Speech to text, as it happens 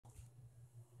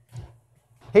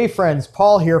Hey friends,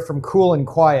 Paul here from Cool and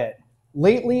Quiet.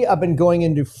 Lately, I've been going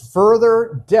into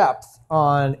further depth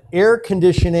on air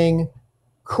conditioning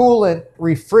coolant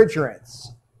refrigerants.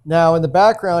 Now, in the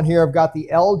background here, I've got the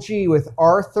LG with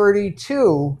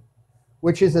R32,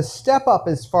 which is a step up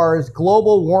as far as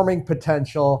global warming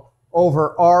potential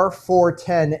over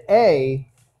R410A.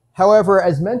 However,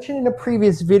 as mentioned in a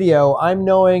previous video, I'm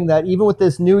knowing that even with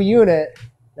this new unit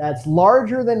that's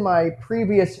larger than my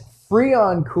previous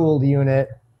Freon-cooled unit,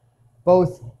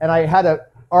 and I had a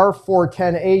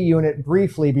R410A unit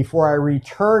briefly before I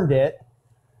returned it.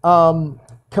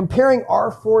 Comparing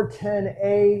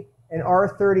R410A and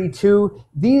R32,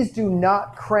 these do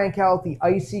not crank out the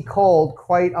icy cold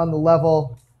quite on the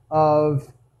level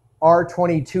of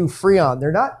R22 Freon.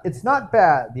 It's not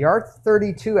bad. The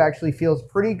R32 actually feels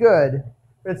pretty good,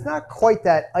 but it's not quite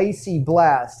that icy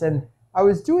blast. And I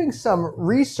was doing some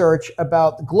research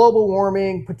about the global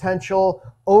warming potential,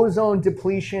 ozone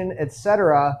depletion,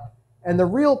 etc. And the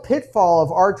real pitfall of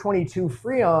R22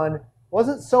 Freon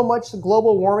wasn't so much the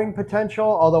global warming potential,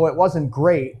 although it wasn't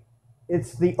great.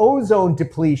 It's the ozone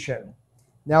depletion.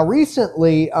 Now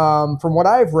recently, from what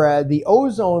I've read, the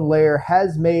ozone layer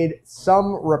has made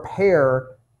some repair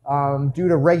due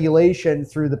to regulation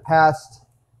through the past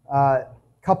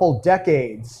couple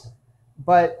decades.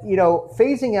 But, you know,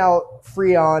 phasing out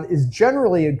Freon is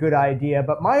generally a good idea.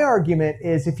 But my argument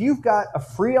is if you've got a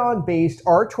Freon-based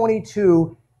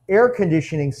R22 air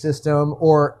conditioning system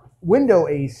or window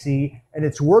AC and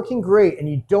it's working great and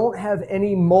you don't have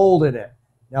any mold in it.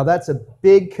 Now that's a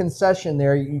big concession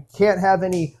there. You can't have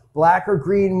any black or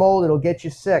green mold. It'll get you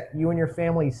sick, you and your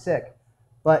family sick.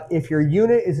 But if your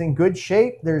unit is in good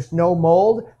shape, there's no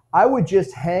mold, I would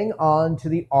just hang on to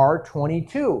the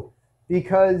R22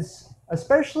 because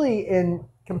especially in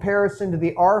comparison to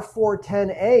the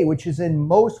R410A, which you're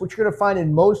going to find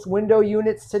in most window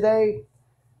units today,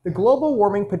 the global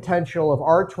warming potential of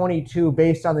R22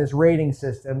 based on this rating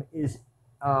system is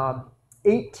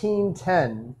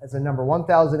 1810 as a number,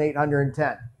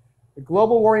 1,810. The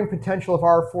global warming potential of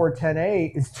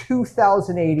R410A is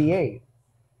 2,088.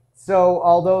 So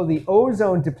although the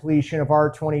ozone depletion of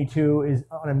R22 is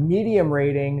on a medium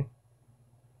rating,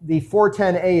 the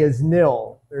 410A is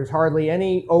nil. There's hardly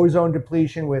any ozone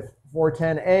depletion with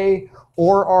 410A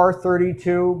or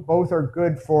R32. Both are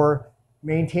good for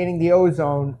maintaining the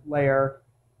ozone layer.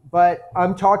 But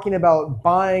I'm talking about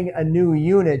buying a new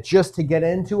unit just to get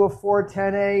into a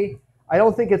 410A. I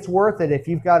don't think it's worth it if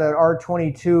you've got an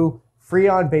R22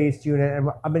 Freon-based unit. And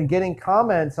I've been getting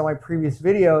comments on my previous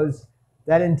videos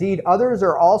that indeed others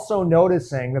are also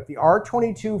noticing that the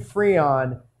R22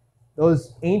 Freon,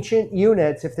 those ancient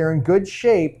units, if they're in good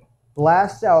shape,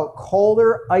 blast out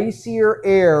colder, icier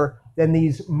air than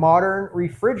these modern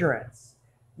refrigerants.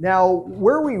 Now,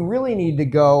 where we really need to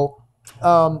go,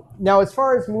 now as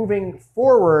far as moving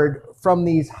forward from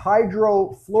these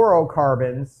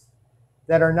hydroflourocarbons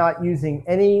that are not using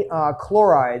any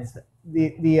chlorides,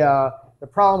 the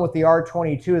problem with the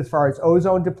R22 as far as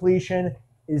ozone depletion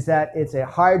is that it's a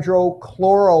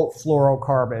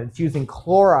hydrochlorofluorocarbon. It's using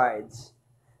chlorides.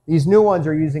 These new ones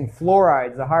are using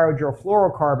fluorides, the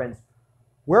hydrofluorocarbons.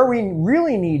 Where we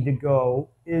really need to go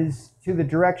is to the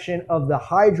direction of the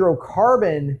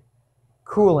hydrocarbon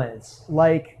coolants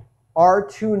like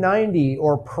R290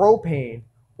 or propane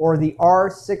or the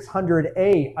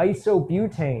R600A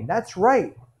isobutane. That's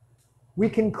right. We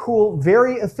can cool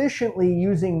very efficiently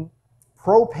using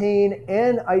propane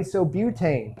and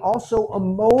isobutane. Also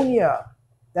ammonia.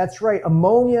 That's right,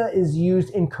 ammonia is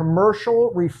used in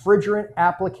commercial refrigerant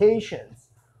applications.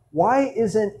 Why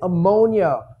isn't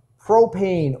ammonia,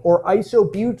 propane, or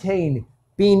isobutane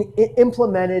being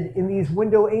implemented in these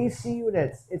window AC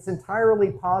units? It's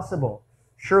entirely possible.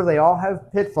 Sure, they all have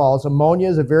pitfalls. Ammonia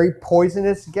is a very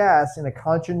poisonous gas in a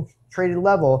concentrated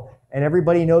level, and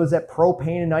everybody knows that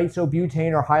propane and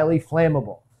isobutane are highly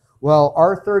flammable. Well,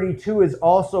 R32 is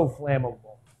also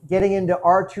flammable. Getting into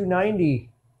R290,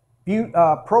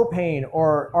 propane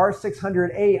or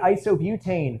R600A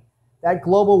isobutane, that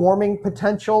global warming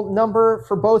potential number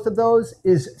for both of those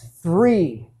is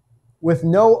 3 with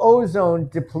no ozone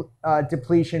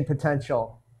depletion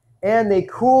potential. And they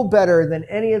cool better than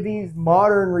any of these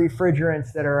modern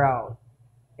refrigerants that are out.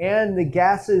 And the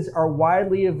gases are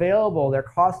widely available. They're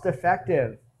cost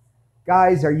effective.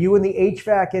 Guys, are you in the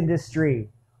HVAC industry?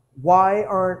 Why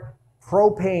aren't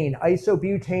propane,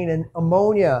 isobutane, and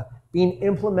ammonia being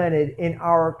implemented in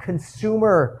our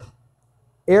consumer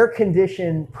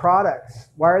air-conditioned products?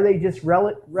 Why are they just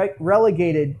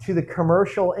relegated to the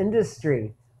commercial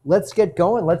industry? Let's get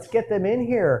going. Let's get them in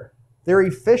here. They're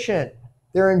efficient.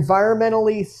 They're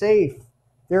environmentally safe.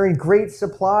 They're in great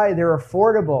supply. They're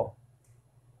affordable.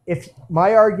 If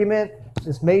my argument,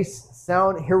 this may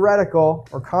sound heretical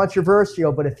or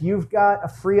controversial, but if you've got a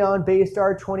Freon-based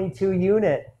R22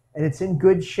 unit and it's in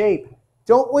good shape,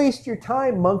 don't waste your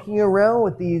time monkeying around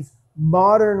with these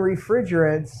modern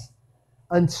refrigerants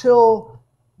until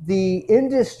the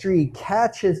industry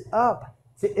catches up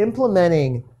to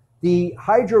implementing the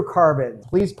hydrocarbons.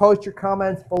 Please post your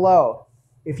comments below.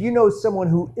 If you know someone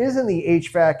who is in the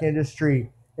HVAC industry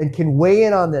and can weigh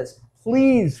in on this,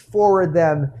 please forward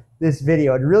them this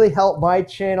video. It'd really help my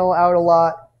channel out a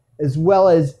lot, as well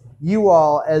as you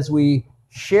all, as we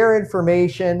share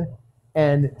information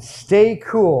and stay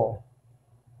cool.